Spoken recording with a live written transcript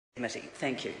committee.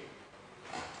 Thank you.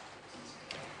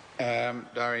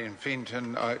 Darian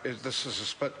Fenton, this is a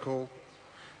split call.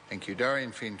 Thank you.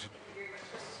 Darian Fenton.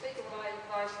 Mr. Speaker, well,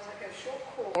 I advise to take a short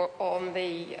call on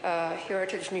the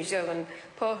Heritage New Zealand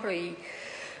Pouhere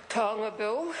Taonga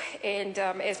bill, and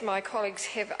as my colleagues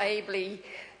have ably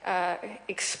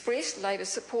expressed, Labor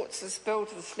supports this bill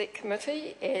to the Select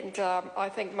Committee, and I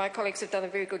think my colleagues have done a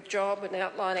very good job in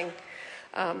outlining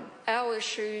our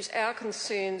issues, our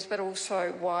concerns, but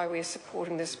also why we're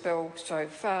supporting this bill so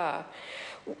far.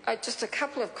 Just a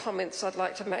couple of comments I'd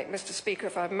like to make, Mr. Speaker,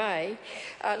 if I may.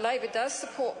 Labor does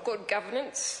support good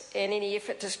governance, and any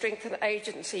effort to strengthen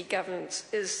agency governance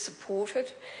is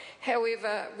supported.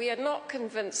 However, we are not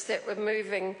convinced that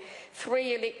removing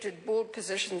 3 elected board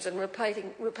positions and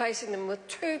replacing them with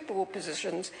 2 board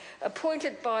positions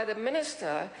appointed by the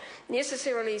Minister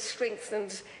necessarily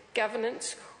strengthens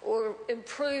governance or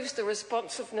improves the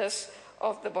responsiveness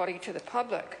of the body to the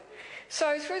public.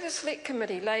 So through the Select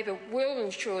Committee, Labor will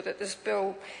ensure that this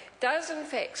bill does in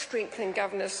fact strengthen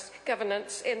governance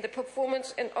and the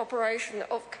performance and operation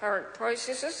of current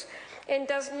processes, and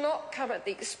does not come at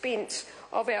the expense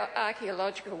of our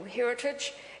archaeological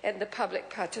heritage and the public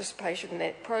participation in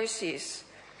that process.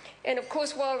 And of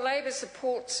course, while Labor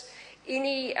supports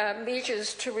any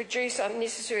measures to reduce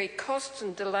unnecessary costs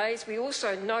and delays, we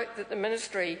also note that the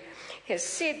Ministry has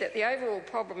said that the overall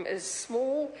problem is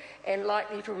small and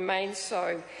likely to remain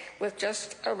so, with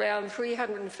just around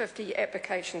 350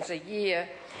 applications a year.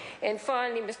 And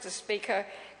finally, Mr. Speaker,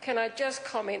 can I just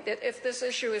comment that if this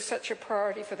issue is such a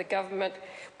priority for the government,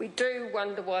 we do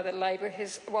wonder why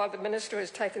the Minister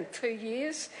has taken 2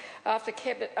 years after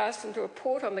Cabinet asked him to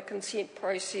report on the consent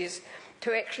process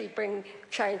to actually bring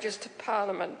changes to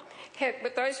Parliament.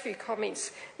 With those few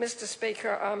comments, Mr.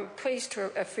 Speaker, I'm pleased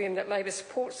to affirm that Labor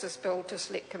supports this bill to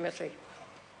Select Committee.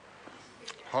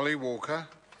 Holly Walker.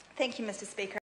 Thank you, Mr. Speaker.